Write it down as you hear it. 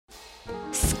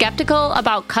skeptical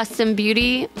about custom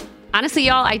beauty, honestly,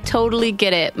 y'all, I totally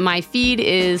get it. My feed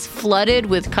is flooded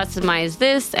with customize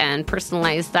this and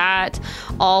personalize that,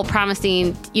 all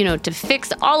promising, to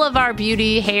fix all of our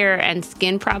beauty, hair, and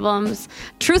skin problems.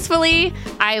 Truthfully,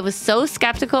 I was so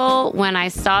skeptical when I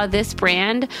saw this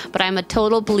brand, but I'm a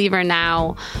total believer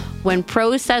now. When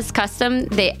Prose says custom,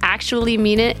 they actually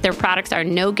mean it. Their products are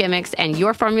no gimmicks, and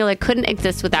your formula couldn't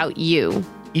exist without you.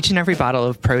 Each and every bottle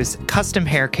of Prose custom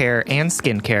hair care and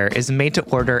skincare is made to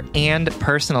order and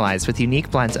personalized with unique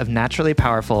blends of naturally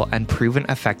powerful and proven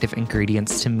effective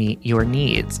ingredients to meet your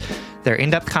needs. Their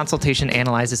in-depth consultation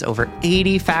analyzes over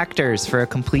 80 factors for a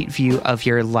complete view of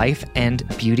your life and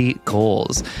beauty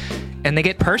goals. And they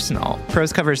get personal.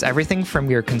 Prose covers everything from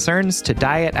your concerns to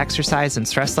diet, exercise, and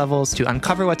stress levels to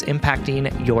uncover what's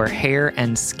impacting your hair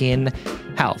and skin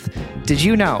health. Did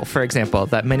you know, for example,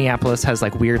 that Minneapolis has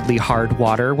weirdly hard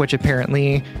water, which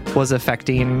apparently was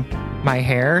affecting my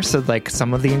hair? So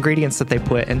some of the ingredients that they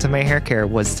put into my hair care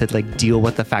was to deal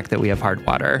with the fact that we have hard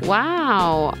water.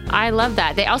 Wow. I love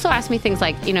that. They also asked me things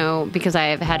because I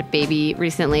have had a baby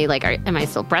recently, am I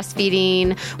still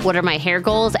breastfeeding? What are my hair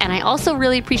goals? And I also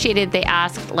really appreciated they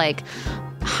asked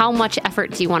how much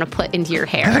effort do you want to put into your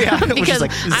hair? Yeah, because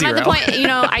I'm at the point,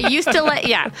 I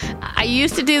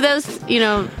used to do those,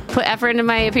 put effort into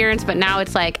my appearance, but now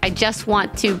it's I just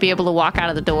want to be able to walk out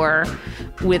of the door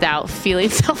without feeling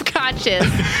self-conscious.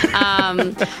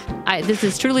 This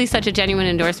is truly such a genuine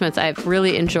endorsement. I've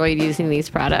really enjoyed using these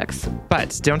products.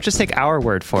 But don't just take our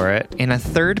word for it. In a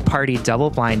third-party,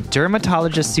 double-blind,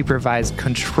 dermatologist-supervised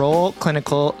control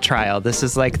clinical trial, this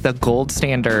is the gold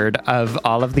standard of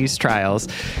all of these trials,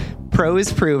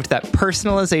 Prose proved that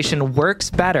personalization works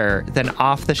better than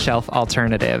off-the-shelf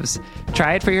alternatives.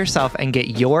 Try it for yourself and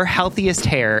get your healthiest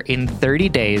hair in 30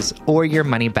 days or your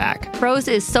money back. Prose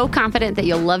is so confident that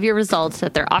you'll love your results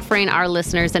that they're offering our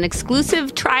listeners an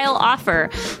exclusive trial offer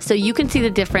so you can see the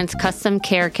difference custom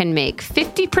care can make.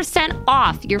 50%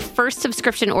 off your first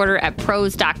subscription order at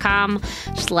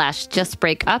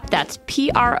prose.com/justbreakup. That's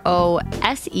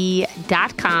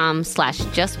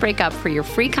prose.com/justbreakup for your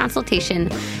free consultation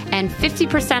and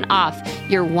 50% off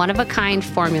your one-of-a-kind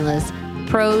formulas.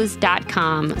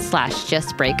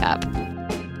 Prose.com/justbreakup.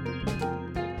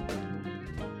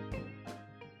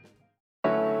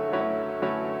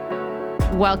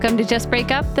 Welcome to Just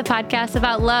Break Up, the podcast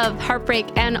about love, heartbreak,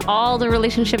 and all the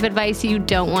relationship advice you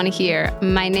don't want to hear.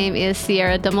 My name is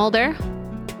Sierra DeMulder.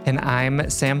 And I'm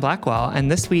Sam Blackwell.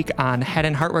 And this week on Head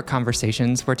and Heartwork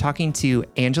Conversations, we're talking to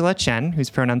Angela Chen, whose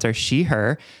pronouns are she,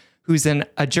 her, who's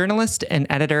a journalist and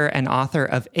editor and author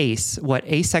of Ace, What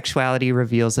Asexuality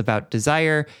Reveals About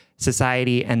Desire,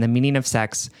 Society, and the Meaning of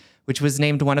Sex, which was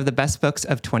named one of the best books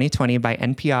of 2020 by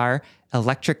NPR,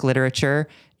 Electric Literature,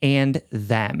 and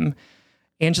Them.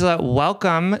 Angela,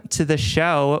 welcome to the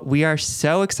show. We are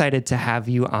so excited to have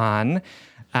you on.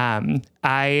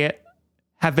 I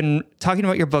have been talking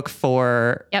about your book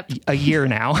for a year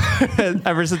now,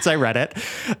 ever since I read it,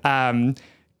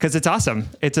 because it's awesome.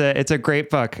 It's a great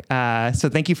book. So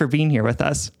thank you for being here with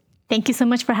us. Thank you so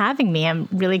much for having me. I'm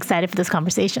really excited for this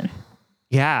conversation.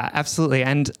 Yeah, absolutely.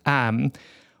 And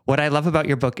what I love about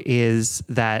your book is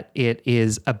that it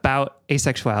is about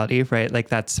asexuality, right?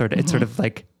 That's it's sort of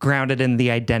grounded in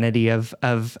the identity of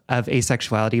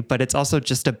asexuality, but it's also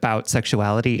just about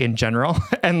sexuality in general.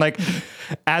 And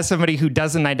as somebody who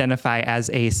doesn't identify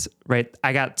as ace, right,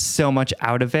 I got so much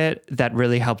out of it that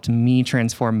really helped me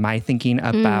transform my thinking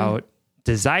about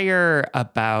desire,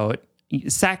 about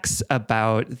sex,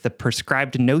 about the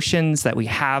prescribed notions that we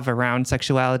have around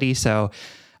sexuality. So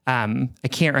I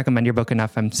can't recommend your book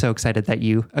enough. I'm so excited that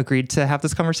you agreed to have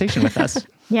this conversation with us.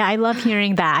 Yeah, I love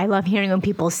hearing that. I love hearing when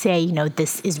people say,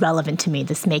 this is relevant to me.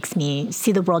 This makes me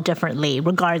see the world differently,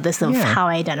 regardless of how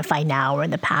I identify now or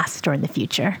in the past or in the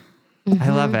future. Mm-hmm. I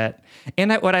love it.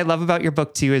 And what I love about your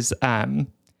book too is that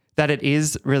it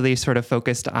is really sort of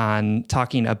focused on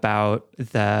talking about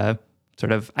the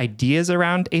sort of ideas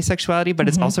around asexuality, but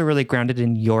it's also really grounded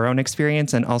in your own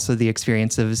experience and also the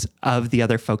experiences of the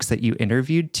other folks that you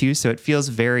interviewed too. So it feels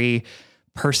very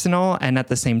personal and at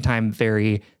the same time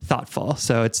very thoughtful.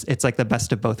 So it's the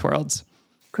best of both worlds.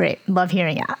 Great. Love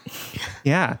hearing that.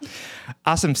 Yeah.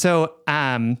 Awesome. So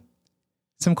some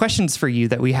questions for you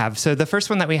that we have. So the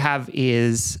first one that we have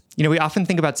is, we often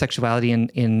think about sexuality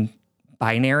in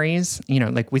binaries,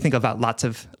 we think about lots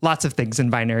of things in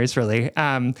binaries, really.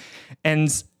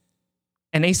 And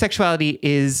asexuality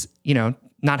is,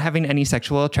 not having any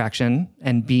sexual attraction,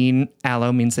 and being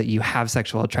allo means that you have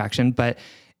sexual attraction. But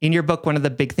in your book, one of the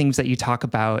big things that you talk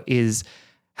about is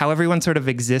how everyone sort of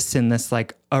exists in this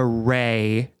like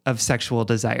array of sexual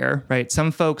desire, right?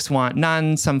 Some folks want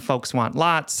none, some folks want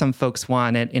lots, some folks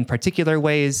want it in particular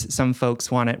ways, some folks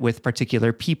want it with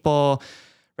particular people,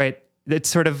 right? It's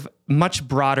sort of much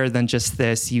broader than just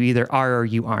this, you either are or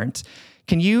you aren't.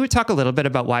 Can you talk a little bit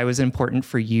about why it was important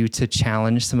for you to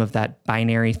challenge some of that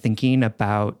binary thinking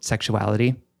about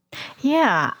sexuality?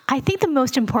 Yeah, I think the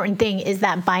most important thing is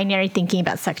that binary thinking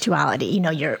about sexuality.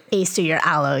 Your ace or your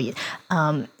allo.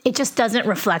 It just doesn't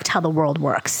reflect how the world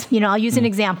works. I'll use an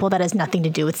example that has nothing to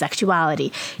do with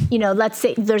sexuality. Let's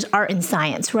say there's art and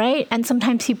science, right? And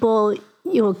sometimes people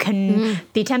can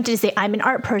be tempted to say, I'm an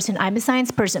art person, I'm a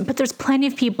science person, but there's plenty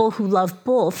of people who love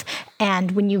both.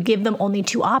 And when you give them only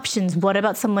two options, what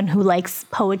about someone who likes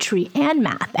poetry and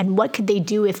math? And what could they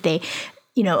do if they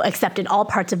accepted all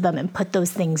parts of them and put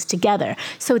those things together?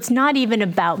 So it's not even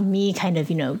about me kind of,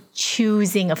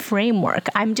 choosing a framework.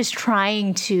 I'm just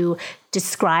trying to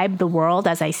describe the world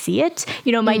as I see it.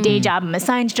 My day job, I'm a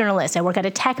science journalist. I work at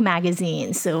a tech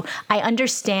magazine. So I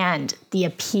understand the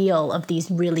appeal of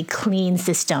these really clean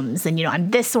systems. And,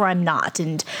 I'm this or I'm not.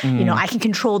 And, I can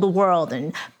control the world.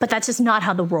 But that's just not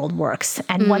how the world works.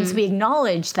 And once we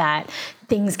acknowledge that,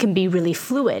 things can be really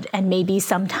fluid. And maybe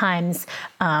sometimes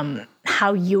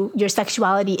how your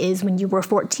sexuality is when you were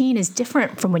 14 is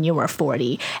different from when you were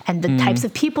 40. And the types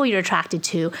of people you're attracted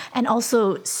to. And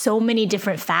also so many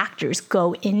different factors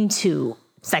go into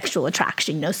sexual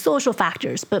attraction, social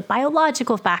factors, but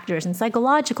biological factors and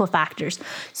psychological factors.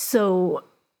 So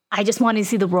I just want to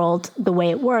see the world the way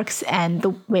it works. And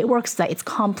the way it works is that it's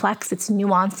complex, it's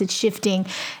nuanced, it's shifting.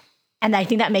 And I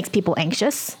think that makes people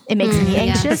anxious. It makes me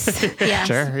anxious. Yes.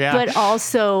 Sure, yeah. But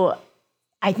also,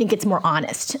 I think it's more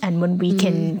honest. And when we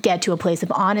can get to a place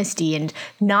of honesty and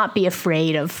not be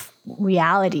afraid of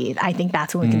reality, I think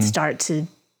that's when we can start to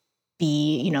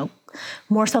be,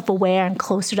 more self-aware and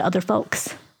closer to other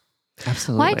folks.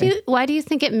 Absolutely. Why do you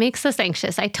think it makes us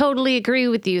anxious? I totally agree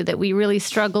with you that we really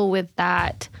struggle with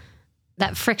that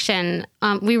friction.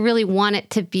 We really want it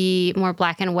to be more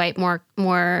black and white,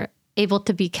 more able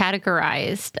to be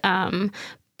categorized.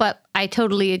 But I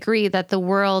totally agree that the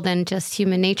world and just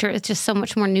human nature is just so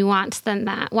much more nuanced than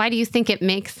that. Why do you think it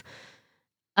makes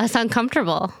us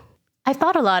uncomfortable? I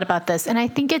thought a lot about this, and I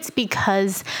think it's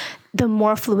because the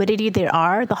more fluidity there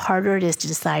are, the harder it is to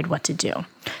decide what to do.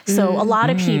 So a lot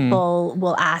of people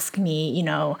will ask me,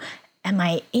 am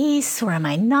I ace or am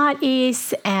I not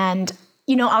ace? And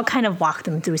I'll kind of walk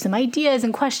them through some ideas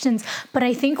and questions. But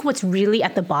I think what's really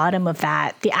at the bottom of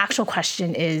that, the actual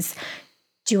question is,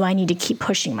 do I need to keep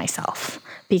pushing myself?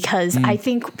 Because I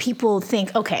think people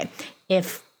think, okay,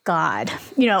 if God,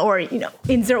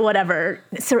 insert whatever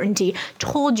certainty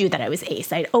told you that I was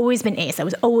ace, I'd always been ace, I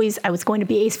was going to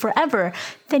be ace forever,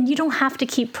 then you don't have to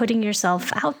keep putting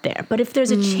yourself out there. But if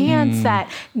there's a chance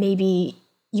that maybe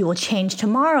you will change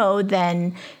tomorrow,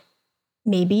 then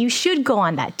maybe you should go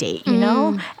on that date,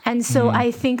 And so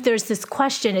I think there's this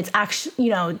question, it's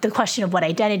actually, the question of what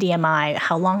identity am I,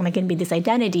 how long am I going to be this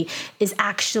identity, is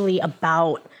actually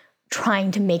about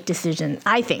trying to make decisions.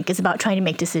 I think it's about trying to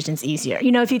make decisions easier.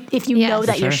 If you know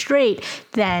that you're straight,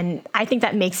 then I think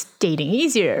that makes dating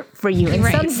easier for you in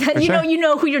some sense. You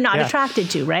know who you're not attracted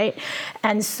to, right?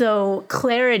 And so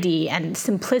clarity and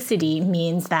simplicity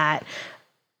means that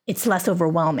it's less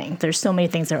overwhelming. There's so many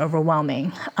things that are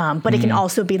overwhelming, but it can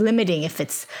also be limiting if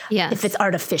it's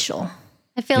artificial.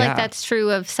 I feel like that's true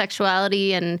of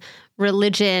sexuality and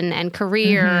religion and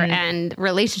career and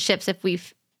relationships. If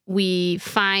we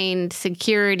find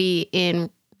security in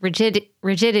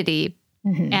rigidity,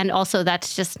 and also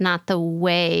that's just not the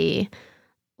way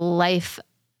life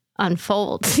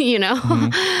unfolds.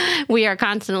 We are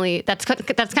constantly that's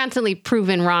constantly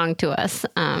proven wrong to us.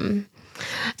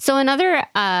 So another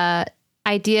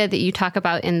idea that you talk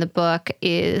about in the book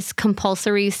is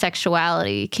compulsory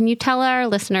sexuality. Can you tell our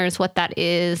listeners what that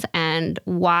is and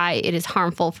why it is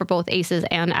harmful for both aces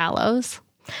and allos?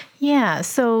 Yeah,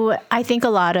 so I think a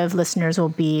lot of listeners will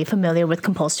be familiar with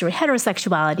compulsory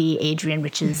heterosexuality, Adrienne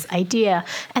Rich's idea,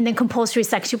 and then compulsory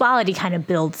sexuality kind of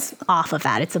builds off of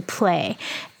that. It's a play.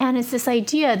 And it's this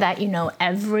idea that,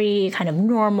 every kind of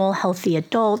normal, healthy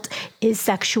adult is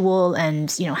sexual and,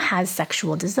 has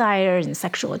sexual desires and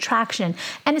sexual attraction.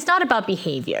 And it's not about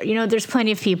behavior. There's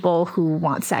plenty of people who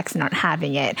want sex and aren't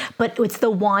having it, but it's the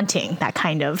wanting, that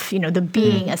kind of, the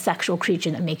being a sexual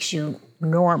creature that makes you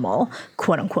normal,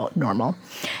 quote unquote normal.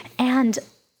 And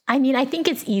I think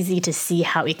it's easy to see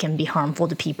how it can be harmful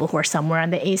to people who are somewhere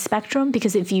on the ace spectrum,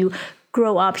 because if you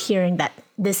grow up hearing that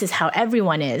this is how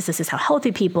everyone is, this is how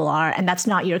healthy people are, and that's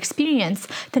not your experience,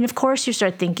 then of course you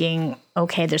start thinking,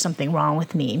 okay, there's something wrong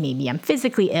with me. Maybe I'm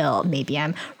physically ill. Maybe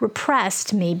I'm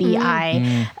repressed. Maybe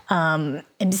I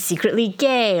am secretly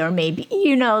gay, or maybe,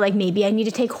 maybe I need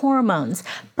to take hormones.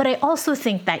 But I also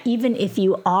think that even if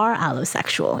you are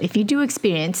allosexual, if you do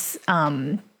experience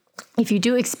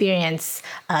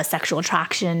sexual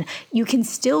attraction, you can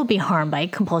still be harmed by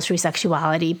compulsory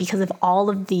sexuality because of all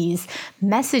of these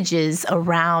messages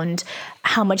around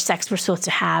how much sex we're supposed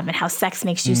to have and how sex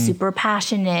makes you super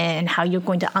passionate and how you're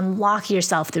going to unlock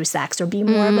yourself through sex or be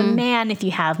more of a man if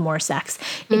you have more sex.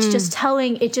 It's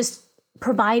just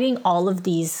providing all of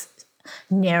these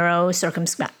narrow,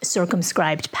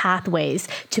 circumscribed pathways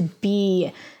to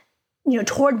be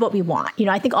toward what we want.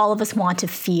 I think all of us want to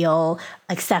feel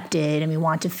accepted and we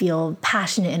want to feel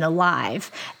passionate and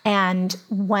alive. And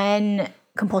when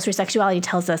compulsory sexuality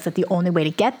tells us that the only way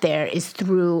to get there is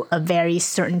through a very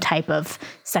certain type of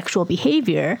sexual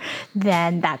behavior,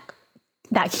 then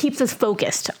that keeps us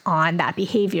focused on that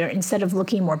behavior instead of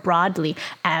looking more broadly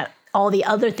at all the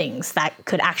other things that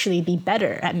could actually be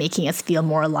better at making us feel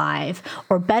more alive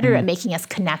or better at making us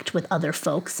connect with other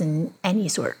folks in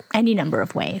any number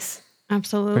of ways.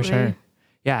 Absolutely. For sure.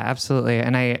 Yeah, absolutely.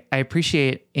 And I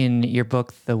appreciate in your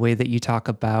book the way that you talk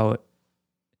about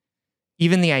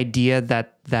even the idea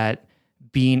that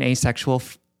being asexual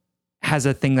has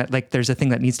a thing that there's a thing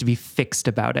that needs to be fixed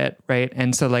about it, right?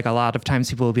 And so a lot of times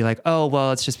people will be like, oh,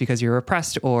 well, it's just because you're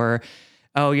repressed, or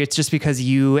oh, it's just because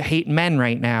you hate men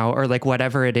right now, or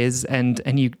whatever it is. And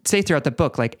you say throughout the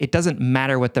book, it doesn't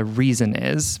matter what the reason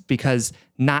is, because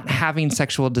not having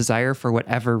sexual desire for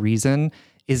whatever reason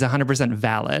is 100%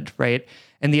 valid, right?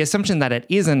 And the assumption that it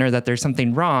isn't, or that there's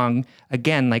something wrong,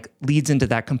 again, leads into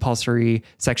that compulsory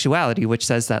sexuality, which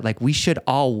says that we should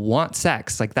all want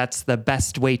sex. That's the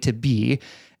best way to be.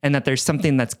 And that there's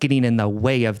something that's getting in the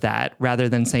way of that, rather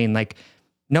than saying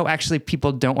no, actually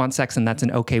people don't want sex and that's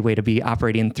an okay way to be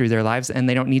operating through their lives. And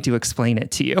they don't need to explain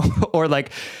it to you or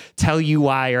tell you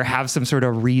why, or have some sort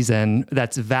of reason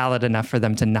that's valid enough for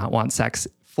them to not want sex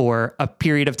for a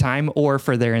period of time or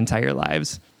for their entire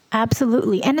lives.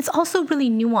 Absolutely. And it's also really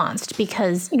nuanced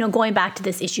because, going back to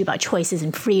this issue about choices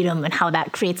and freedom and how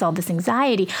that creates all this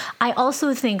anxiety, I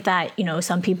also think that,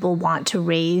 some people want to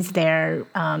raise their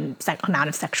amount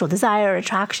of sexual desire or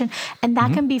attraction, and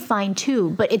that can be fine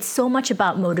too. But it's so much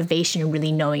about motivation and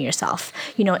really knowing yourself.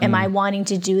 Am I wanting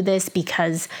to do this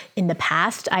because in the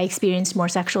past I experienced more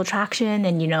sexual attraction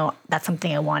and, that's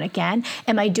something I want again?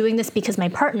 Am I doing this because my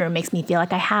partner makes me feel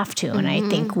like I have to? And I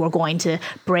think we're going to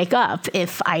break up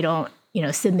if I don't,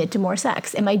 submit to more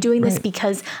sex? Am I doing this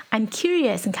because I'm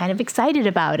curious and kind of excited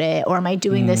about it? Or am I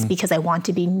doing this because I want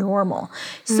to be normal?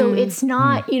 So it's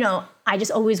not, I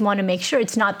just always want to make sure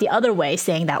it's not the other way,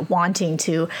 saying that wanting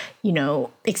to,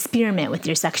 experiment with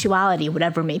your sexuality,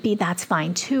 whatever it may be, that's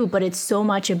fine too. But it's so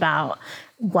much about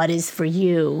what is for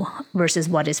you versus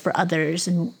what is for others,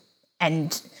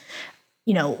 and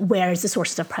where is the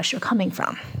sources of pressure coming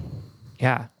from?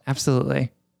 Yeah,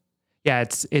 absolutely. Yeah,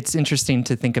 it's interesting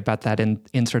to think about that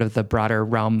in sort of the broader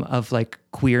realm of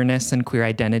queerness and queer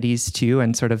identities too,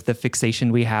 and sort of the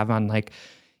fixation we have on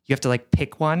you have to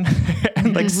pick one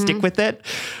and stick with it,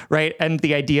 right? And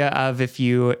the idea of if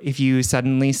you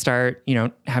suddenly start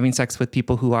having sex with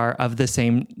people who are of the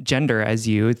same gender as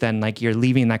you, then you're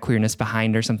leaving that queerness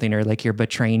behind or something, or you're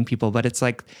betraying people. But it's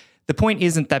the point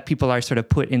isn't that people are sort of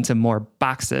put into more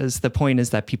boxes. The point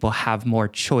is that people have more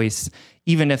choice,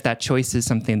 even if that choice is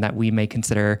something that we may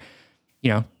consider,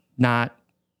 not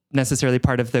necessarily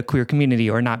part of the queer community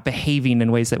or not behaving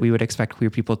in ways that we would expect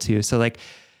queer people to. So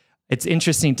it's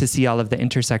interesting to see all of the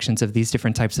intersections of these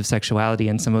different types of sexuality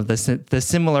and some of the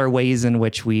similar ways in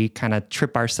which we kind of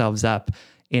trip ourselves up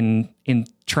in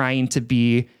trying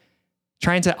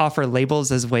to offer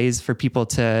labels as ways for people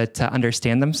to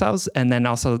understand themselves. And then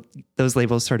also those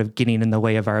labels sort of getting in the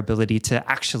way of our ability to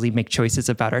actually make choices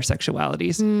about our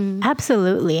sexualities.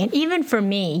 Absolutely. And even for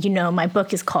me, my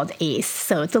book is called Ace,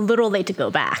 so it's a little late to go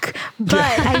back. But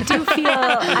I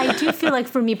do feel like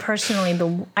for me personally,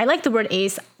 I like the word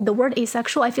ace. The word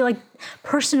asexual, I feel like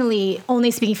personally, only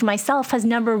speaking for myself, has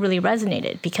never really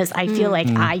resonated because I feel like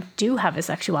I do have a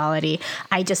sexuality.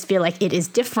 I just feel like it is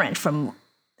different from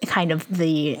kind of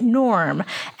the norm.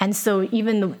 And so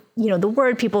even the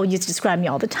word people use to describe me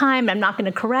all the time, I'm not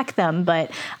going to correct them,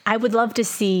 but I would love to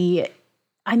see,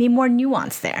 more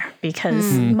nuance there, because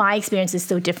my experience is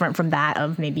so different from that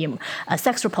of maybe a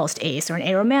sex repulsed ace or an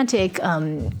aromantic,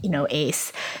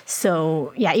 ace.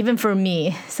 So yeah, even for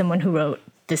me, someone who wrote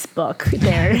this book,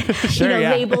 their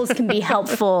labels can be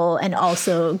helpful and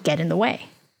also get in the way.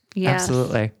 Yeah.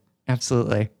 Absolutely.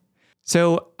 Absolutely.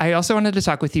 So I also wanted to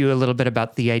talk with you a little bit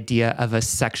about the idea of a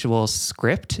sexual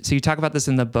script. So you talk about this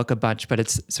in the book a bunch, but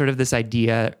it's sort of this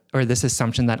idea or this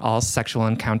assumption that all sexual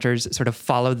encounters sort of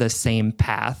follow the same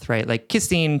path, right? Like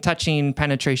kissing, touching,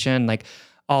 penetration, like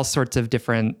all sorts of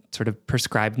different sort of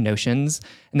prescribed notions.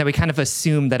 And that we kind of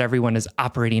assume that everyone is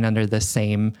operating under the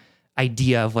same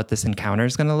idea of what this encounter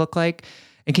is going to look like.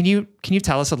 And can you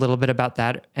tell us a little bit about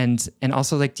that? And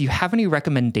also, like, do you have any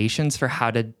recommendations for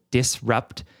how to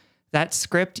disrupt that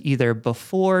script either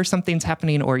before something's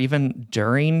happening or even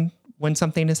during when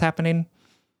something is happening?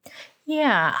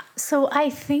 Yeah. So I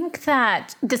think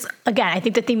that I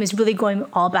think the theme is really going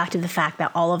all back to the fact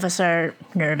that all of us are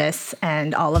nervous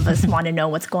and all of us want to know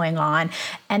what's going on.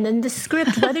 And then the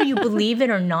script, whether you believe it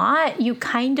or not,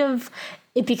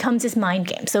 it becomes this mind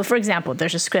game. So for example,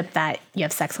 there's a script that you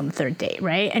have sex on the third date,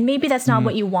 right? And maybe that's not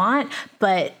what you want,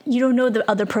 but you don't know the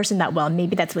other person that well.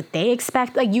 Maybe that's what they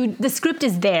expect. Like the script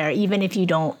is there, even if you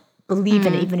don't believe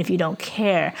in it, even if you don't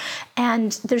care.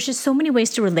 And there's just so many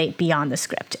ways to relate beyond the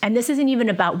script. And this isn't even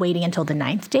about waiting until the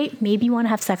 9th date. Maybe you want to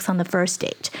have sex on the first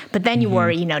date, but then you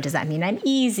worry, does that mean I'm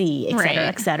easy, et cetera,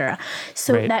 et cetera.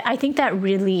 So I think that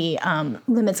really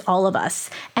limits all of us.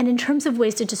 And in terms of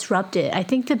ways to disrupt it, I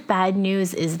think the bad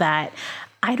news is that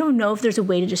I don't know if there's a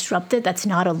way to disrupt it that's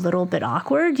not a little bit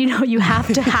awkward. You have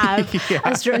to have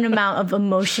a certain amount of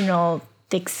emotional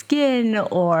thick skin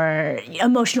or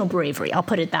emotional bravery. I'll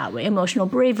put it that way. Emotional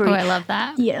bravery. Oh, I love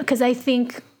that. Yeah, because I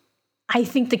think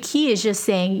the key is just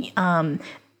saying,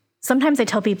 sometimes I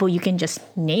tell people you can just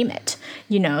name it.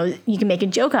 You can make a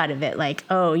joke out of it. Like,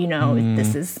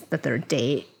 this is the third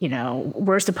date.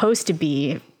 We're supposed to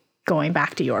be going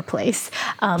back to your place.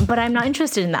 But I'm not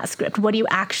interested in that script. What do you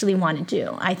actually want to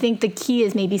do? I think the key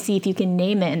is maybe see if you can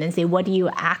name it and then say, what do you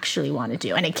actually want to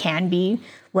do? And it can be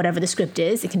whatever the script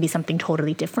is. It can be something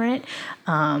totally different.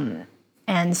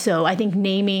 And so I think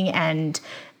naming and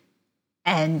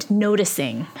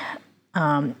noticing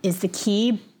is the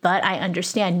key. But I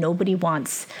understand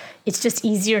it's just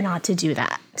easier not to do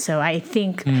that. So I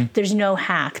think there's no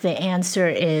hack. The answer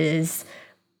is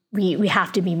we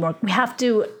have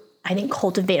to I think,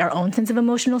 cultivate our own sense of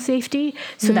emotional safety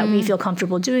so that we feel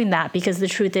comfortable doing that. Because the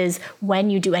truth is,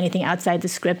 when you do anything outside the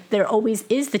script, there always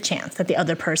is the chance that the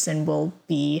other person will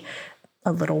be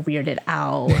a little weirded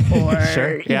out or,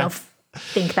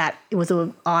 think that it was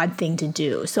an odd thing to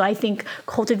do. So I think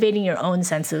cultivating your own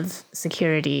sense of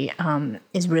security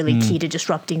is really key to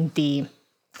disrupting the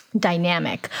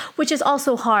dynamic, which is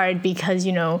also hard because,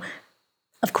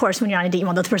 of course, when you're on a date, you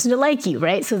want the other person to like you,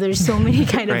 right? So there's so many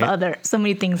so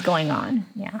many things going on.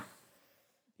 Yeah.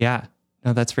 Yeah.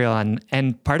 No, that's real.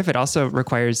 And part of it also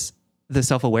requires the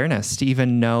self-awareness to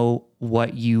even know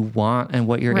what you want and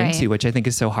what you're into, which I think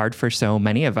is so hard for so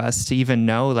many of us to even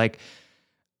know, like,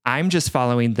 I'm just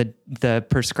following the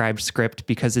prescribed script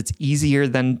because it's easier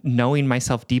than knowing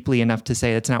myself deeply enough to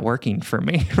say it's not working for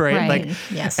me, right? Like,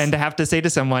 yes. And to have to say to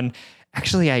someone,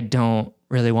 actually, I don't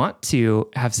really want to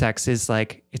have sex is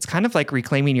like, it's kind of like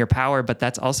reclaiming your power, but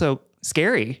that's also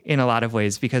scary in a lot of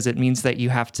ways because it means that you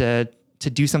have to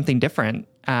do something different.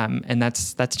 And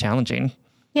that's challenging.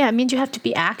 Yeah, it means you have to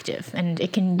be active and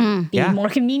it can be more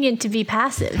convenient to be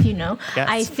passive, Yes.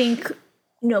 I think,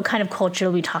 kind of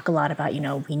culturally, we talk a lot about,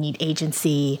 we need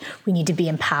agency, we need to be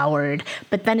empowered,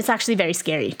 but then it's actually very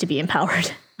scary to be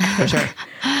empowered. For sure.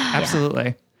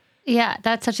 Absolutely. Yeah,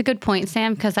 that's such a good point,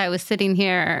 Sam, because I was sitting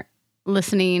here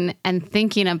listening and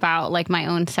thinking about like my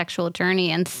own sexual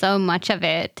journey, and so much of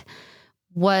it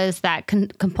was that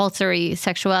compulsory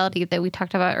sexuality that we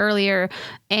talked about earlier,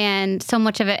 and so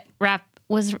much of it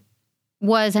was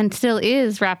and still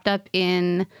is wrapped up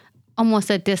in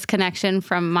almost a disconnection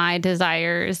from my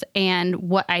desires and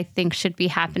what I think should be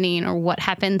happening or what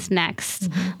happens next,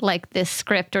 like this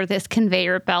script or this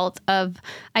conveyor belt of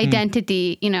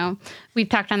identity. We've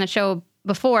talked on the show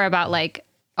before about like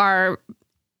our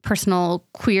personal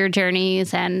queer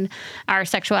journeys and our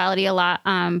sexuality a lot.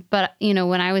 But,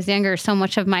 when I was younger, so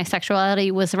much of my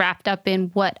sexuality was wrapped up in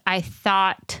what I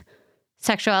thought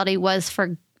sexuality was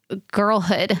for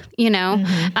girlhood,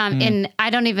 and I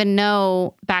don't even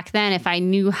know back then if I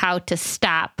knew how to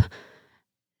stop,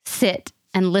 sit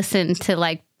and listen to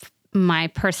like my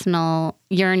personal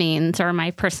yearnings or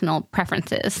my personal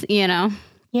preferences,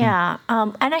 Yeah.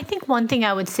 And I think one thing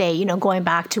I would say, going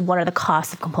back to what are the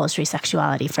costs of compulsory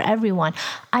sexuality for everyone,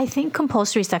 I think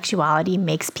compulsory sexuality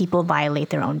makes people violate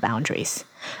their own boundaries.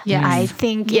 Yeah, I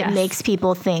think it makes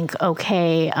people think,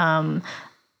 okay,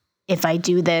 if I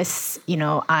do this,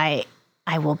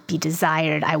 I will be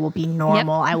desired. I will be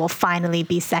normal. I will finally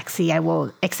be sexy. I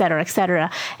will, et cetera, et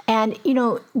cetera. And,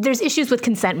 there's issues with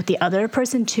consent with the other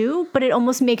person too, but it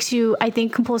almost makes you, I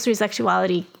think compulsory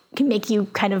sexuality can make you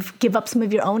kind of give up some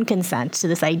of your own consent to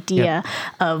this idea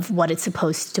of what it's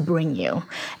supposed to bring you.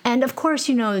 And of course,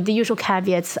 the usual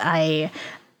caveats,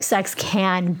 sex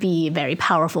can be very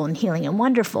powerful and healing and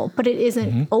wonderful, but it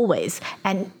isn't always.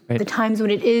 And the times when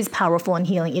it is powerful and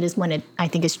healing, it is when it, I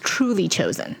think, is truly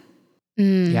chosen.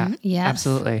 Yeah,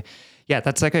 absolutely. Yeah,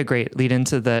 that's like a great lead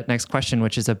into the next question,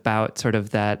 which is about sort of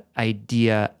that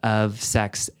idea of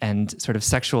sex and sort of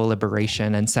sexual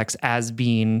liberation and sex as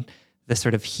being the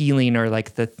sort of healing or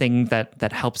like the thing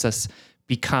that helps us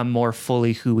become more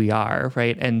fully who we are,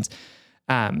 right? And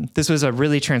this was a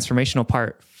really transformational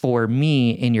part for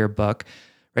me in your book,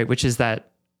 right? Which is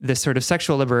that this sort of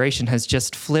sexual liberation has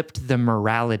just flipped the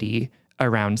morality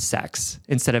around sex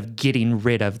instead of getting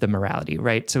rid of the morality,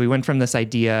 right? So we went from this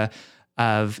idea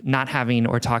of not having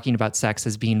or talking about sex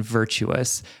as being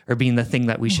virtuous or being the thing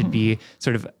that we should be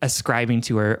sort of ascribing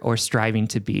to or striving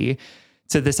to be,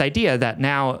 to this idea that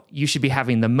now you should be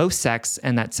having the most sex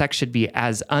and that sex should be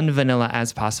as unvanilla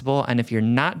as possible. And if you're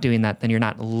not doing that, then you're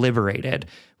not liberated,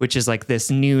 which is like this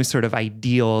new sort of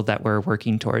ideal that we're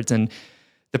working towards. And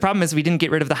the problem is we didn't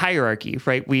get rid of the hierarchy,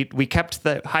 right? We kept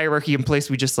the hierarchy in place.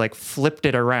 We just like flipped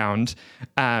it around.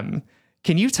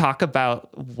 Can you talk about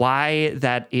why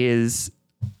that is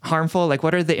harmful? Like,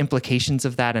 what are the implications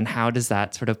of that, and how does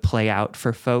that sort of play out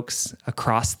for folks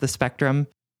across the spectrum?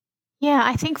 Yeah,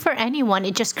 I think for anyone,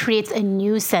 it just creates a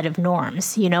new set of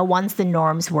norms. Once the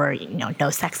norms were, no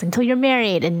sex until you're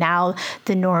married. And now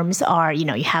the norms are,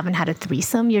 you haven't had a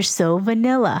threesome. You're so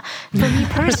vanilla. For me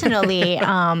personally,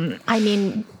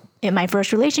 in my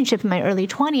first relationship in my early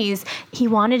 20s, he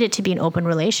wanted it to be an open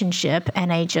relationship.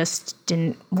 And I just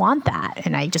didn't want that.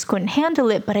 And I just couldn't handle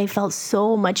it. But I felt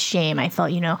so much shame. I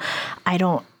felt, I'm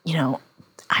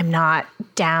not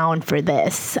down for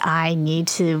this. I need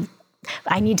to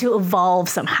evolve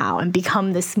somehow and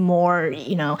become this more,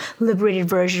 liberated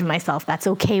version of myself that's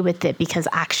okay with it, because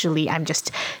actually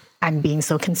I'm being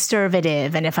so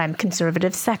conservative. And if I'm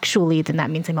conservative sexually, then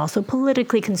that means I'm also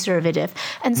politically conservative.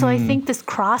 And so I think this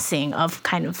crossing of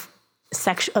kind of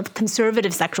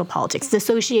conservative sexual politics, the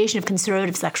association of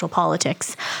conservative sexual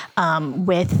politics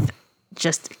with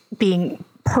just being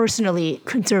personally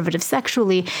conservative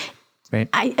sexually, right.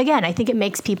 I think it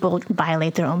makes people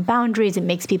violate their own boundaries. It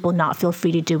makes people not feel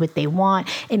free to do what they want.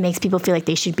 It makes people feel like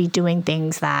they should be doing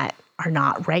things that are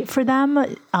not right for them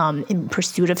in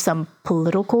pursuit of some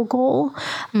political goal.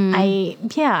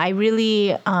 I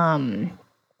really,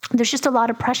 there's just a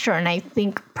lot of pressure. And I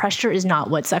think pressure is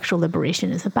not what sexual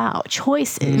liberation is about.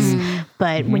 Choice is.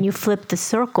 But when you flip the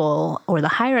circle or the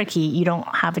hierarchy, you don't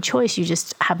have a choice. You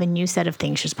just have a new set of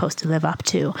things you're supposed to live up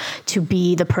to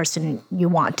be the person you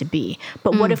want to be.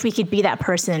 But what if we could be that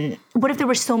person? What if there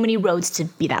were so many roads to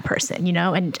be that person,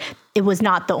 And it was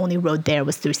not the only road there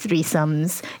was through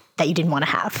threesomes that you didn't want to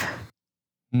have.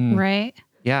 Right.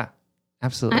 Yeah,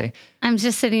 absolutely. I'm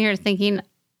just sitting here thinking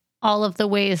all of the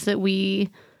ways that we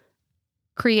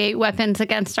create weapons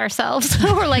against ourselves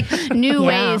or like new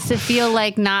ways to feel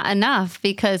like not enough,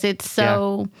 because it's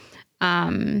so,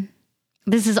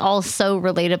 this is all so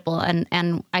relatable,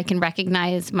 and I can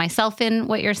recognize myself in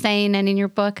what you're saying and in your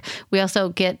book. We also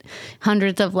get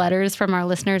hundreds of letters from our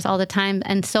listeners all the time,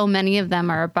 and so many of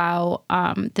them are about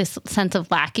this sense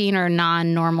of lacking or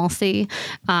non-normalcy.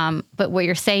 But what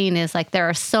you're saying is like there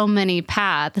are so many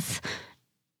paths,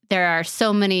 there are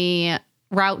so many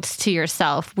routes to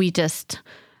yourself. We just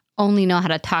only know how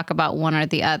to talk about one or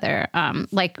the other.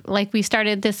 Like we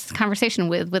started this conversation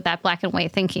with that black and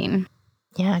white thinking.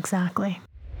 Yeah, exactly.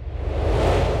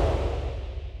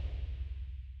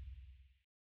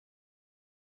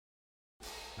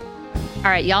 All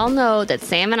right, y'all know that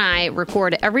Sam and I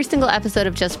record every single episode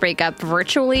of Just Break Up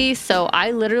virtually, so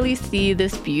I literally see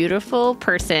this beautiful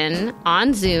person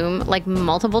on Zoom like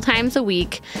multiple times a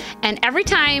week, and every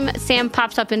time Sam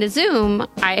pops up into Zoom,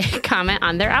 I comment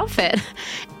on their outfit.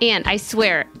 And I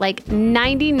swear, like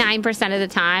 99% of the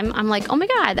time, I'm like, oh my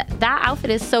God, that outfit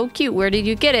is so cute. Where did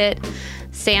you get it?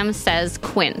 Sam says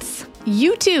Quince.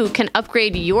 You too can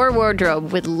upgrade your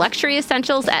wardrobe with luxury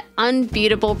essentials at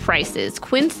unbeatable prices.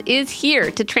 Quince is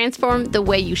here to transform the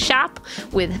way you shop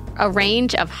with a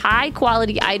range of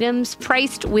high-quality items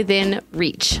priced within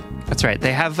reach. That's right.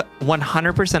 They have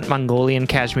 100% Mongolian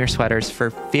cashmere sweaters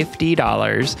for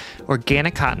 $50,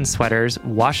 organic cotton sweaters,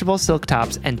 washable silk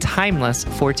tops, and timeless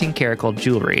 14-karat gold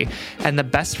jewelry. And the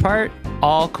best part,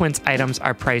 all Quince items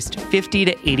are priced 50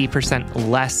 to 80%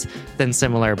 less than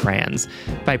similar brands.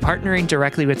 By partnering partnering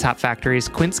directly with top factories,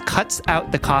 Quince cuts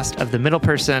out the cost of the middle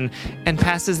person and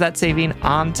passes that saving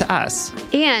on to us.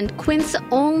 And Quince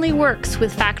only works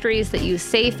with factories that use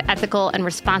safe, ethical, and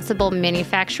responsible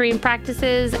manufacturing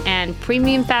practices and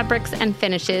premium fabrics and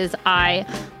finishes. I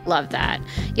love that.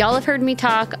 Y'all have heard me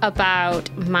talk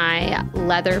about my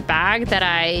leather bag that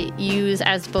I use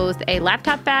as both a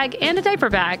laptop bag and a diaper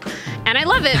bag. And I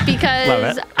love it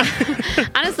because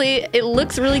honestly, it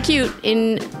looks really cute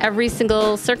in every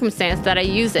single circumstance that I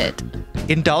use it.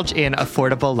 Indulge in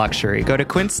affordable luxury. Go to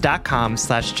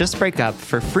quince.com/justbreakup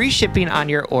for free shipping on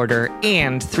your order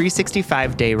and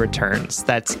 365-day returns.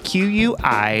 That's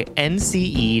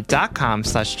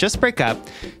QUINCE.com/justbreakup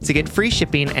to get free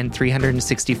shipping and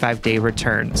 365-day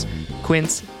returns.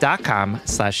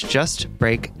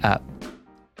 Quince.com/justbreakup.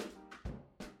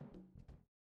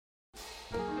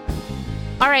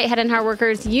 All right, Head and Heart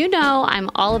workers, you know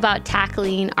I'm all about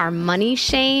tackling our money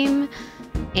shame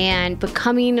and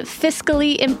becoming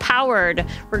fiscally empowered,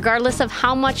 regardless of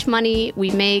how much money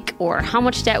we make or how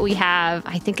much debt we have.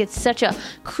 I think it's such a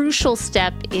crucial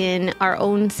step in our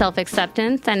own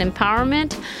self-acceptance and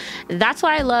empowerment. That's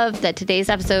why I love that today's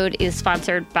episode is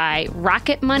sponsored by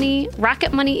Rocket Money.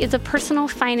 Rocket Money is a personal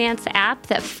finance app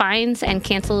that finds and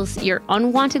cancels your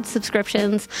unwanted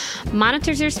subscriptions,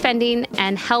 monitors your spending,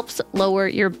 and helps lower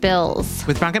your bills.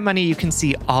 With Rocket Money, you can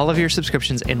see all of your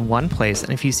subscriptions in one place,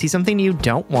 and if you see something you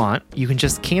don't want, you can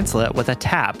just cancel it with a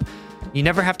tap. You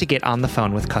never have to get on the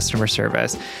phone with customer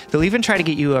service. They'll even try to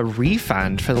get you a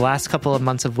refund for the last couple of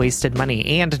months of wasted money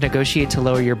and negotiate to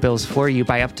lower your bills for you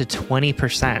by up to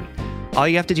 20%. All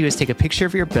you have to do is take a picture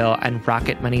of your bill, and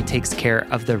Rocket Money takes care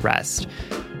of the rest.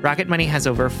 Rocket Money has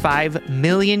over 5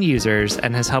 million users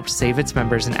and has helped save its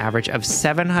members an average of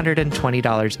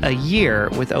 $720 a year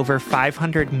with over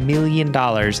 $500 million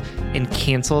in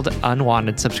canceled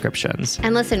unwanted subscriptions.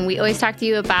 And listen, we always talk to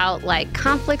you about like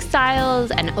conflict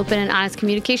styles and open and honest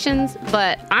communications,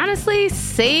 but honestly,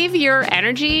 save your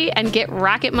energy and get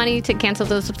Rocket Money to cancel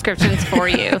those subscriptions for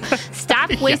you.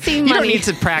 Stop wasting money. You don't need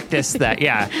to practice that.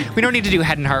 Yeah. We don't need to do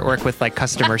head and heart work with like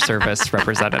customer service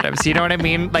representatives. You know what I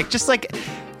mean? Like, just like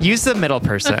use the middle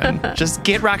person. Just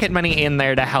get Rocket Money in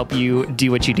there to help you do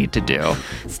what you need to do.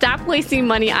 Stop wasting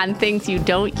money on things you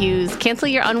don't use. Cancel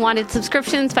your unwanted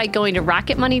subscriptions by going to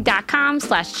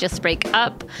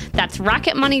rocketmoney.com/justbreakup. That's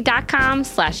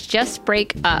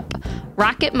rocketmoney.com/justbreakup.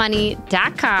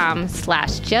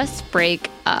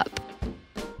 rocketmoney.com/justbreakup.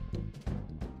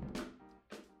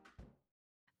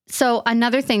 So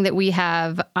another thing that we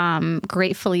have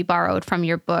gratefully borrowed from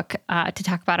your book to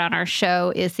talk about on our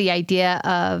show is the idea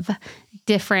of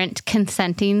different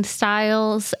consenting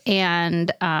styles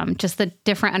and just the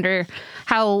different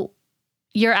how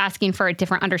you're asking for a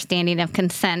different understanding of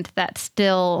consent that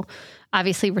still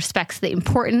obviously respects the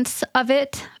importance of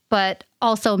it, but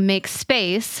also makes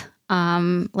space,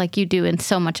 like you do in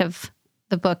so much of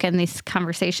the book and this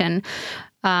conversation,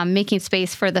 making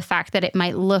space for the fact that it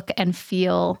might look and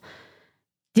feel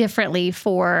differently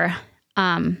for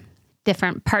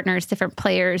different partners, different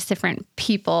players, different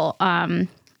people,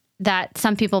 that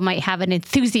some people might have an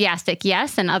enthusiastic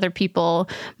yes and other people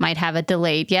might have a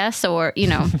delayed yes or,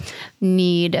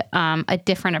 need a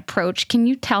different approach. Can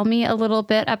you tell me a little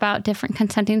bit about different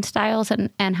consenting styles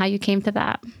and how you came to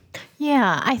that?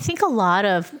 Yeah, I think a lot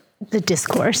of the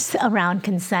discourse around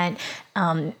consent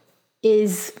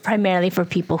is primarily for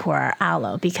people who are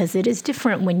allo, because it is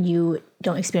different when you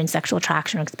don't experience sexual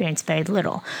attraction or experience very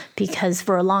little. Because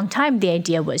for a long time, the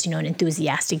idea was, an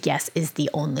enthusiastic yes is the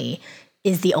only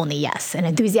yes. An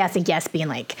enthusiastic yes being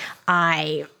like,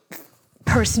 I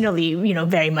personally,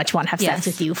 very much want to have sex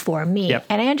with you for me. Yep.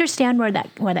 And I understand where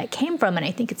that came from, and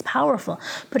I think it's powerful.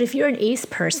 But if you're an ace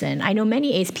person, I know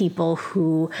many ace people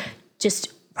who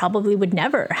just probably would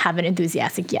never have an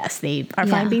enthusiastic yes. They are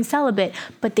fine being celibate,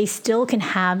 but they still can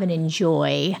have and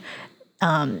enjoy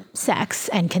sex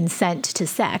and consent to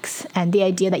sex. And the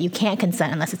idea that you can't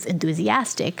consent unless it's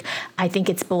enthusiastic, I think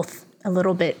it's both a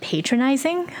little bit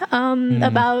patronizing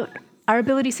about our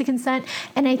abilities to consent.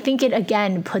 And I think it,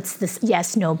 again, puts this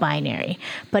yes-no binary.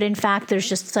 But in fact, there's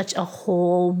just such a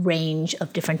whole range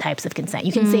of different types of consent.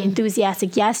 You can say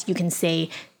enthusiastic yes. You can say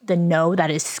the no,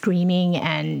 that is screaming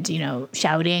and,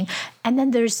 shouting. And then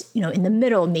there's, in the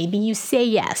middle, maybe you say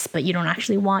yes, but you don't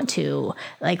actually want to.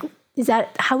 Like, where does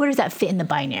that fit in the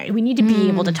binary? We need to be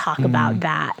able to talk about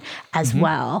that as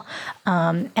well.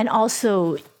 And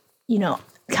also,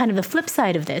 kind of the flip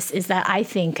side of this is that I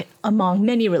think among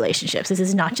many relationships, this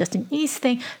is not just an ace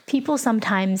thing, people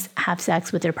sometimes have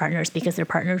sex with their partners because their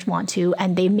partners want to,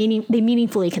 and they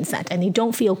meaningfully consent and they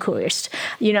don't feel coerced.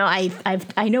 You know,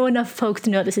 I know enough folks to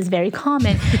know this is very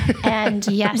common. And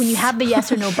yes. When you have the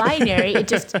yes or no binary,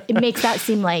 it makes that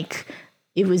seem like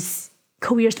it was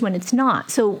coerced when it's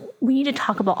not. So we need to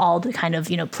talk about all the kind of,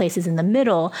 places in the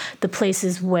middle, the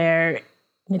places where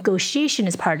negotiation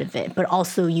is part of it, but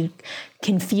also you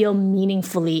can feel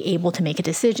meaningfully able to make a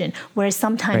decision. Whereas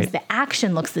sometimes the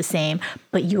action looks the same,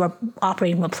 but you are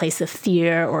operating from a place of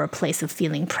fear or a place of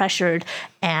feeling pressured.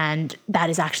 And that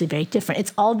is actually very different.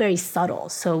 It's all very subtle.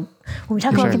 So when we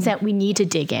talk about consent, we need to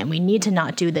dig in. We need to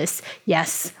not do this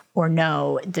yes or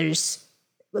no. There's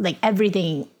like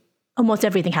almost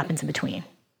everything happens in between.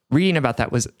 Reading about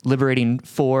that was liberating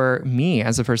for me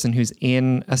as a person who's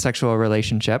in a sexual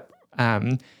relationship.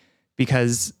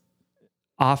 Because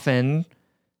often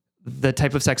the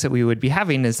type of sex that we would be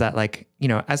having is that, like,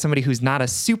 as somebody who's not a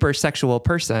super sexual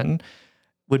person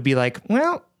would be like,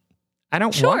 well, I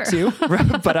don't want to,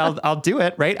 but I'll do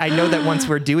it. Right. I know that once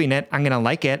we're doing it, I'm going to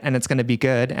like it and it's going to be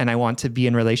good. And I want to be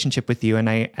in relationship with you. And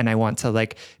I want to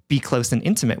like be close and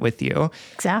intimate with you.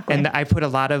 Exactly. And I put a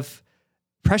lot of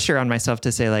pressure on myself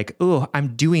to say like, oh,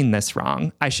 I'm doing this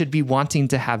wrong. I should be wanting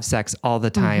to have sex all the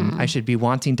time. I should be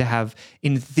wanting to have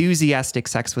enthusiastic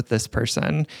sex with this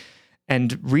person.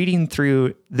 And reading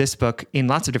through this book in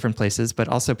lots of different places, but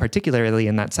also particularly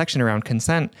in that section around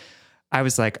consent, I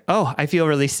was like, oh, I feel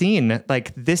really seen.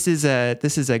 Like this is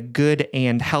a good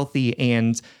and healthy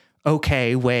and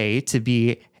okay way to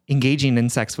be engaging in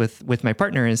sex with my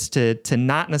partner, is to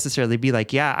not necessarily be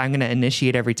like, yeah, I'm going to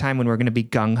initiate every time when we're going to be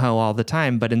gung ho all the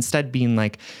time, but instead being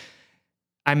like,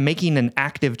 I'm making an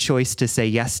active choice to say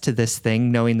yes to this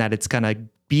thing, knowing that it's going to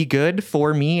be good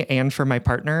for me and for my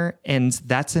partner. And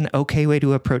that's an okay way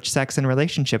to approach sex and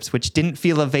relationships, which didn't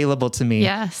feel available to me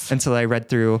until I read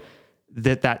through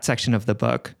that section of the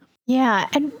book. Yeah.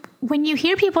 And when you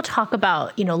hear people talk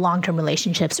about, long-term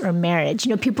relationships or marriage,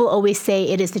 people always say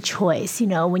it is the choice.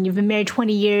 When you've been married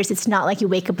 20 years, it's not like you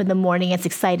wake up in the morning, it's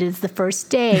excited, it's the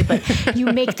first day, but you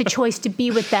make the choice to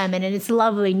be with them and it's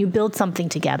lovely and you build something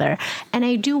together. And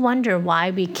I do wonder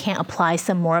why we can't apply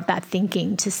some more of that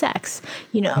thinking to sex,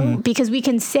 because we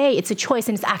can say it's a choice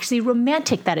and it's actually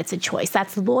romantic that it's a choice.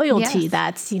 That's loyalty.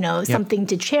 That's, something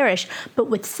to cherish. But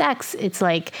with sex, it's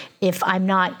like, if I'm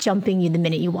not jumping you the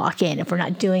minute you walk in, if we're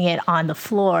not doing it on the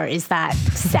floor, is that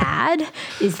sad?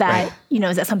 Is that,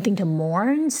 is that something to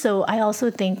mourn? So I also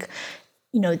think,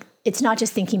 it's not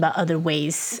just thinking about other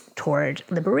ways toward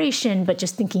liberation, but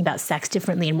just thinking about sex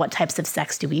differently and what types of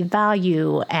sex do we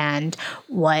value and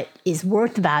what is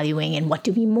worth valuing and what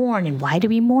do we mourn and why do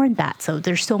we mourn that? So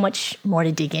there's so much more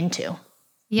to dig into.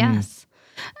 Yes.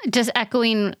 Just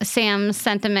echoing Sam's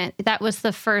sentiment, that was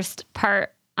the first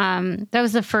part. That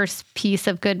was the first piece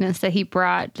of goodness that he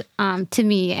brought to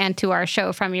me and to our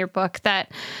show from your book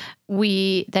that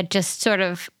just sort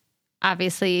of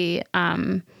obviously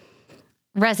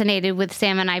resonated with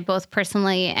Sam and I both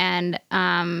personally, and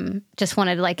just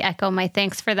wanted to like echo my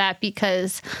thanks for that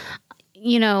because,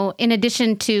 in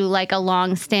addition to like a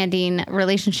long-standing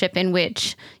relationship in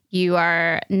which you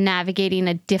are navigating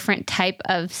a different type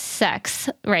of sex,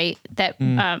 right? That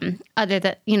other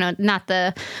than, not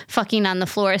the fucking on the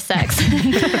floor sex,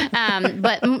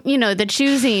 but, the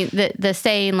choosing, the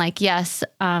saying like, yes,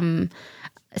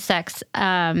 sex,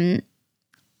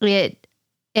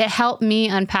 it helped me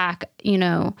unpack,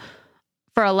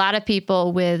 for a lot of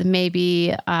people with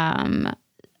maybe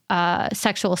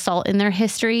sexual assault in their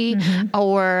history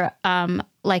or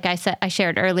like I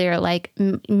shared earlier, like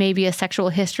maybe a sexual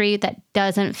history that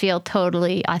doesn't feel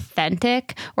totally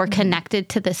authentic or connected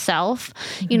to the self.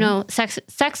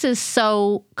 Sex is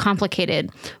so complicated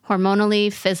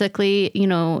hormonally, physically,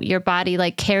 your body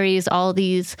like carries all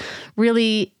these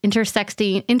really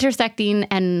intersecting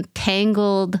and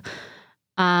tangled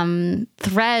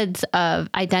threads of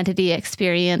identity,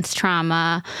 experience,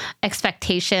 trauma,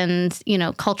 expectations,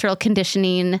 cultural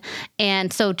conditioning.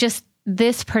 And so just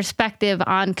this perspective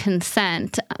on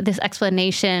consent, this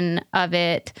explanation of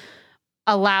it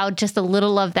allowed just a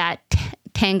little of that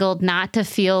tangled not to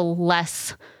feel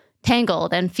less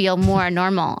tangled and feel more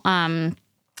normal.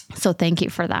 So thank you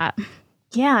for that.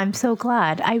 Yeah, I'm so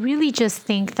glad. I really just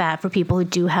think that for people who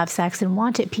do have sex and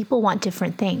want it, people want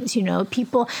different things.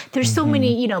 There's so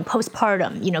many,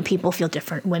 postpartum, people feel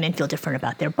different. Women feel different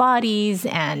about their bodies,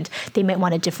 and they might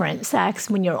want a different sex.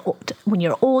 When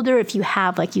you're older, if you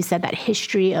have, like you said, that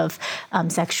history of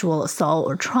sexual assault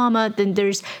or trauma, then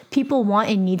there's people want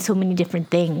and need so many different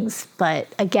things.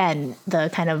 But again, the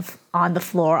kind of on the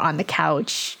floor, on the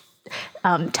couch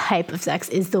type of sex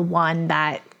is the one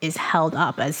that is held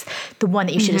up as the one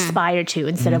that you should aspire to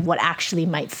instead of what actually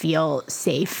might feel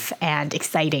safe and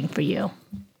exciting for you.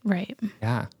 Right.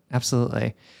 Yeah,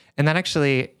 absolutely. And that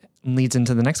actually leads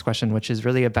into the next question, which is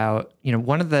really about,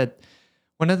 one of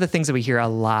the things that we hear a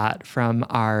lot from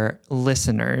our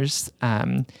listeners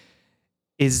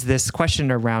is this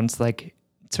question around like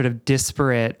sort of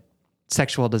disparate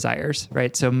sexual desires,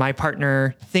 right? So my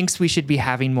partner thinks we should be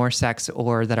having more sex,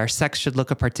 or that our sex should look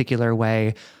a particular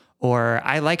way, or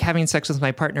I like having sex with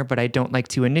my partner, but I don't like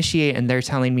to initiate, and they're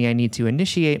telling me I need to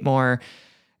initiate more.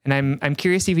 And I'm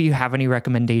curious if you have any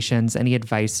recommendations, any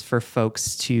advice for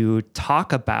folks to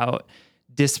talk about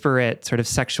disparate sort of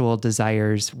sexual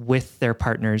desires with their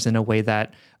partners in a way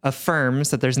that affirms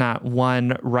that there's not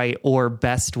one right or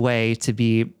best way to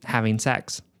be having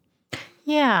sex.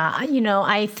 Yeah,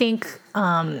 I think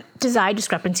desire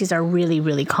discrepancies are really,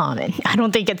 really common. I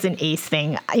don't think it's an ACE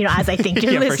thing. As I think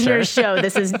your listeners show,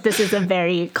 this is a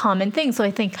very common thing. So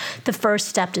I think the first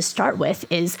step to start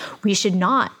with is we should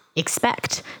not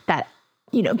expect that,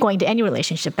 going to any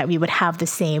relationship that we would have the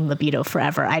same libido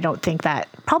forever. I don't think that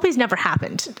probably has never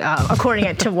happened,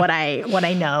 according to what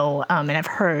I know and I've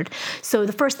heard. So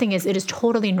the first thing is it is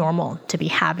totally normal to be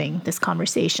having this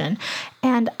conversation.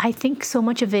 And I think so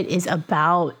much of it is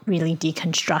about really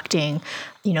deconstructing,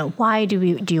 why do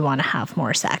you want to have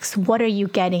more sex? What are you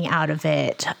getting out of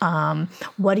it?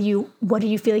 What do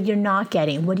you feel like you're not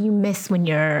getting? What do you miss when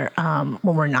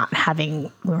we're not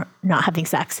having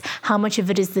sex? How much of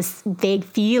it is this vague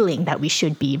feeling that we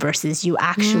should be versus you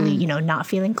actually, not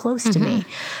feeling close to me?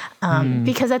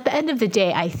 Because at the end of the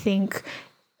day, I think,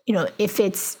 if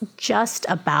it's just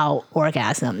about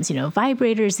orgasms,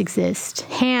 vibrators exist,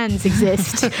 hands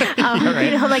exist, like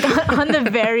on the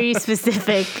very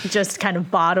specific, just kind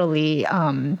of bodily,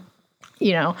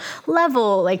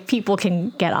 level, like people can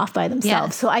get off by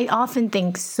themselves. Yes. So I often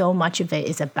think so much of it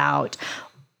is about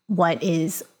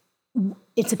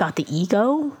it's about the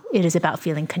ego. It is about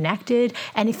feeling connected.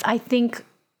 And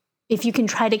if you can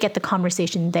try to get the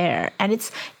conversation there, and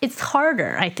it's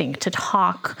harder, I think, to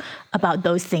talk about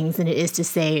those things than it is to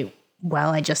say,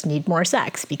 well, I just need more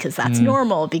sex because that's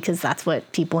normal, because that's what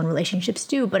people in relationships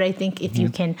do. But I think if you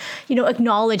can,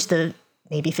 acknowledge the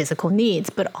maybe physical needs,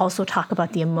 but also talk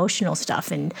about the emotional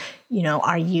stuff. And,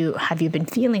 have you been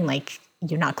feeling like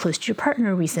you're not close to your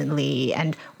partner recently?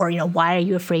 Or why are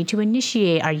you afraid to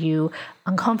initiate? Are you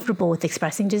uncomfortable with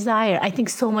expressing desire? I think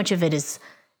so much of it is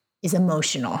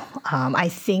emotional. I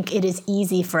think it is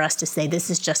easy for us to say this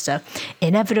is just a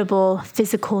inevitable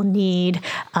physical need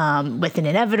with an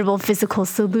inevitable physical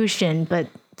solution, but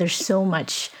there's so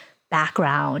much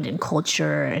background and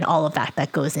culture and all of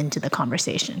that goes into the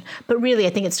conversation. But really, I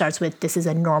think it starts with this is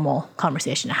a normal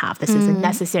conversation to have. This is a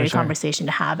necessary conversation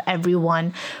to have.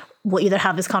 Everyone will either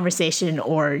have this conversation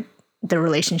or the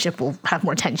relationship will have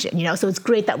more tension, So it's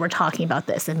great that we're talking about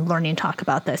this, and learning to talk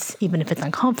about this, even if it's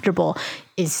uncomfortable,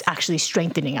 is actually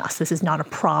strengthening us. This is not a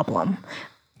problem.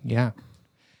 Yeah.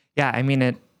 Yeah. I mean,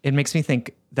 it makes me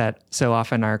think that so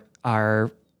often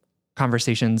our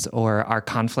conversations or our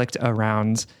conflict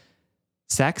around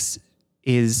sex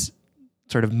is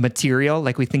sort of material.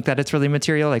 Like we think that it's really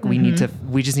material. Like we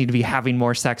just need to be having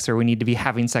more sex, or we need to be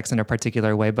having sex in a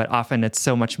particular way. But often it's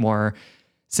so much more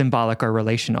symbolic or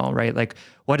relational, right? Like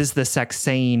what is the sex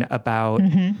saying about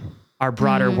our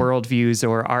broader worldviews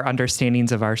or our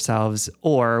understandings of ourselves?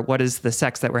 Or what is the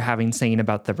sex that we're having saying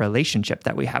about the relationship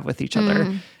that we have with each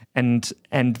other? And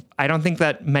I don't think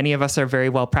that many of us are very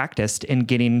well practiced in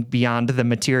getting beyond the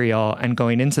material and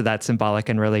going into that symbolic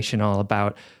and relational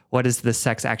about what is the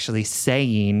sex actually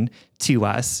saying to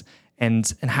us,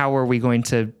 and how are we going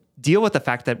to deal with the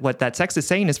fact that what that sex is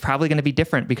saying is probably going to be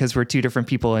different because we're two different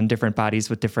people in different bodies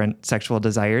with different sexual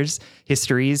desires,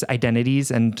 histories,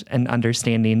 identities, and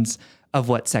understandings of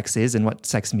what sex is and what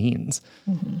sex means.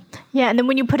 Yeah. And then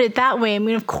when you put it that way, I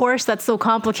mean, of course, that's so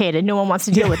complicated. No one wants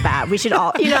to deal with that. We should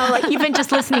all, like even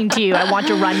just listening to you, I want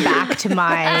to run back to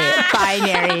my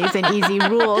binaries and easy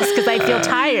rules because I feel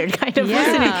tired kind of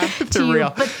listening to you.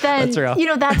 But then,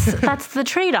 that's the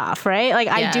trade-off, right? Like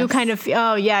I do kind of,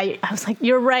 I was like,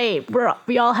 you're right.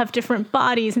 We all have different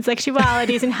bodies and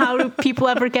sexualities, and how do people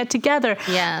ever get together?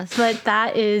 Yes. But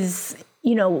that is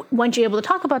once you're able to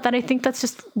talk about that, I think that's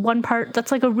just one part.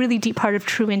 That's like a really deep part of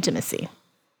true intimacy.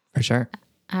 For sure.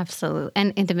 Absolutely.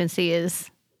 And intimacy is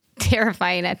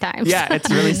terrifying at times. Yeah, it's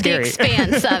really scary. The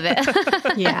expanse of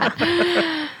it.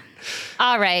 Yeah.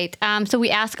 All right. So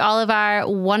we ask all of our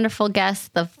wonderful guests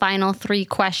the final 3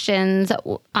 questions.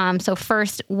 So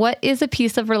first, what is a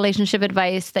piece of relationship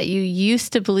advice that you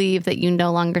used to believe that you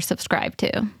no longer subscribe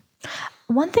to?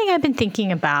 One thing I've been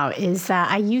thinking about is that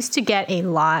I used to get a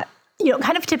lot,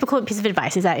 kind of typical piece of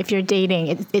advice is that if you're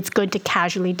dating, it's good to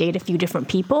casually date a few different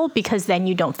people because then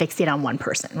you don't fixate on one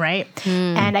person, right?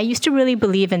 And I used to really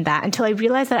believe in that until I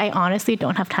realized that I honestly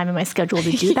don't have time in my schedule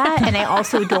to do that. And I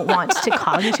also don't want to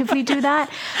cognitively do that.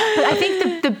 But I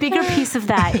think the bigger piece of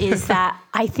that is that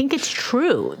I think it's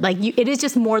true. Like it is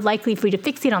just more likely for you to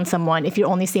fixate on someone if you're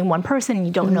only seeing one person and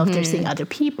you don't know if they're seeing other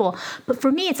people. But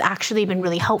for me, it's actually been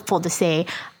really helpful to say,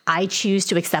 I choose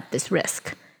to accept this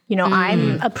risk.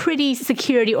 I'm a pretty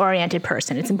security-oriented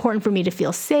person. It's important for me to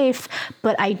feel safe,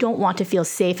 but I don't want to feel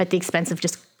safe at the expense of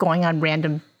just going on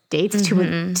random dates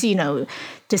to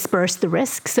disperse the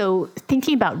risk. So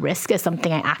thinking about risk as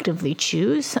something I actively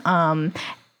choose and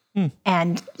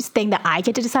saying that I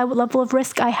get to decide what level of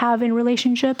risk I have in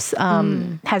relationships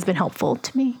has been helpful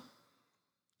to me.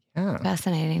 Yeah.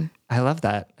 Fascinating. I love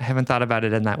that. I haven't thought about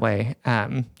it in that way.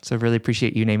 So really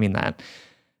appreciate you naming that.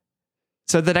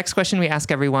 So the next question we ask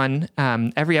everyone,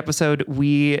 every episode,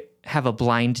 we have a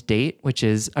blind date, which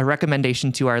is a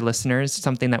recommendation to our listeners,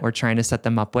 something that we're trying to set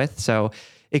them up with. So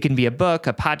it can be a book,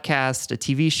 a podcast, a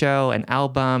TV show, an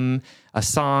album, a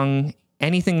song,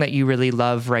 anything that you really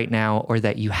love right now or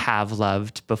that you have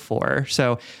loved before.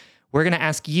 So we're going to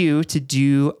ask you to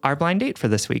do our blind date for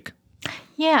this week.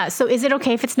 Yeah. So is it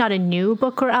okay if it's not a new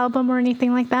book or album or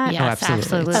anything like that? Yes,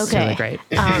 absolutely. It's really great.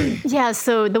 Yeah.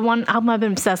 So the one album I've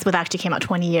been obsessed with actually came out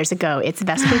 20 years ago. It's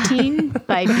Vespertine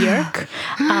by Björk.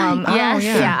 Yes.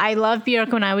 Yeah. I loved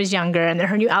Björk when I was younger, and then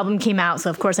her new album came out. So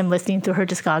of course I'm listening through her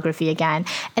discography again.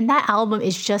 And that album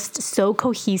is just so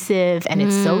cohesive and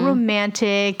it's so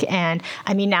romantic. And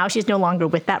I mean, now she's no longer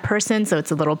with that person, so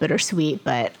it's a little bittersweet,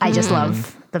 but I just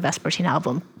love the Vespertine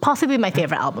album. Possibly my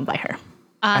favorite album by her.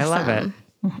 Awesome. I love it.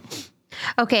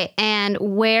 Okay. And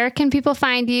where can people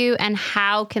find you and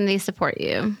how can they support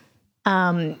you?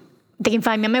 They can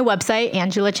find me on my website,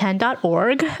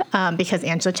 angelachen.org, because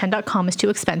angelachen.com is too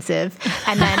expensive.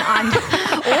 And then on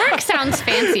Org sounds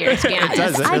fancier, to be honest. It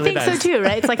does. It I really think does. so too,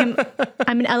 right? It's like I'm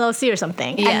an LLC or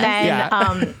something. Yes.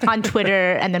 And then on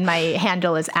Twitter, and then my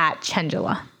handle is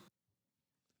 @Chengela.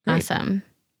 Awesome.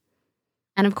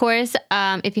 And of course,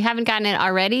 if you haven't gotten it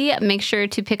already, make sure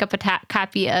to pick up a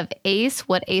copy of Ace,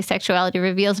 What Asexuality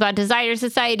Reveals About Desire,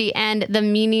 Society, and the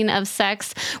Meaning of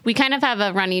Sex. We kind of have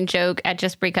a running joke at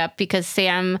Just Break Up because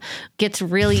Sam gets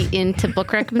really into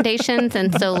book recommendations.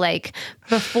 And so like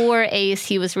before Ace,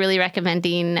 he was really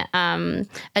recommending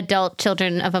Adult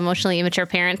Children of Emotionally Immature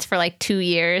Parents for like 2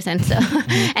 years. And so,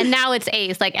 and now it's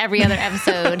Ace, like every other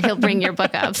episode, he'll bring your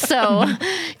book up. So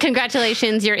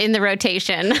congratulations, you're in the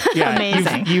rotation. Yeah,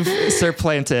 Amazing. You've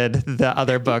supplanted the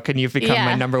other book and you've become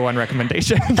my number one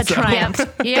recommendation. A triumph.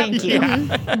 Yep. Thank you.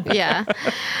 Yeah.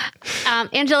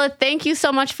 Angela, thank you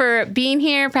so much for being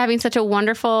here, for having such a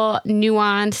wonderful,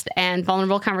 nuanced, and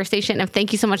vulnerable conversation. And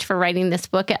thank you so much for writing this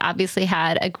book. It obviously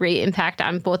had a great impact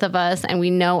on both of us, and we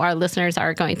know our listeners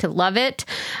are going to love it.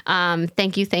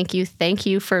 Thank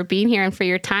you for being here and for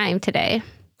your time today.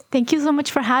 Thank you so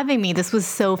much for having me. This was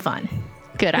so fun.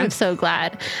 Good. I'm so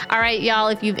glad. All right, y'all,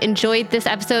 if you've enjoyed this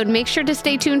episode, make sure to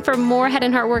stay tuned for more Head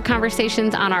and Heart Work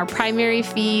conversations on our primary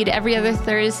feed every other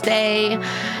Thursday.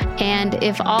 And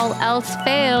if all else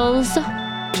fails,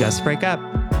 Just break up.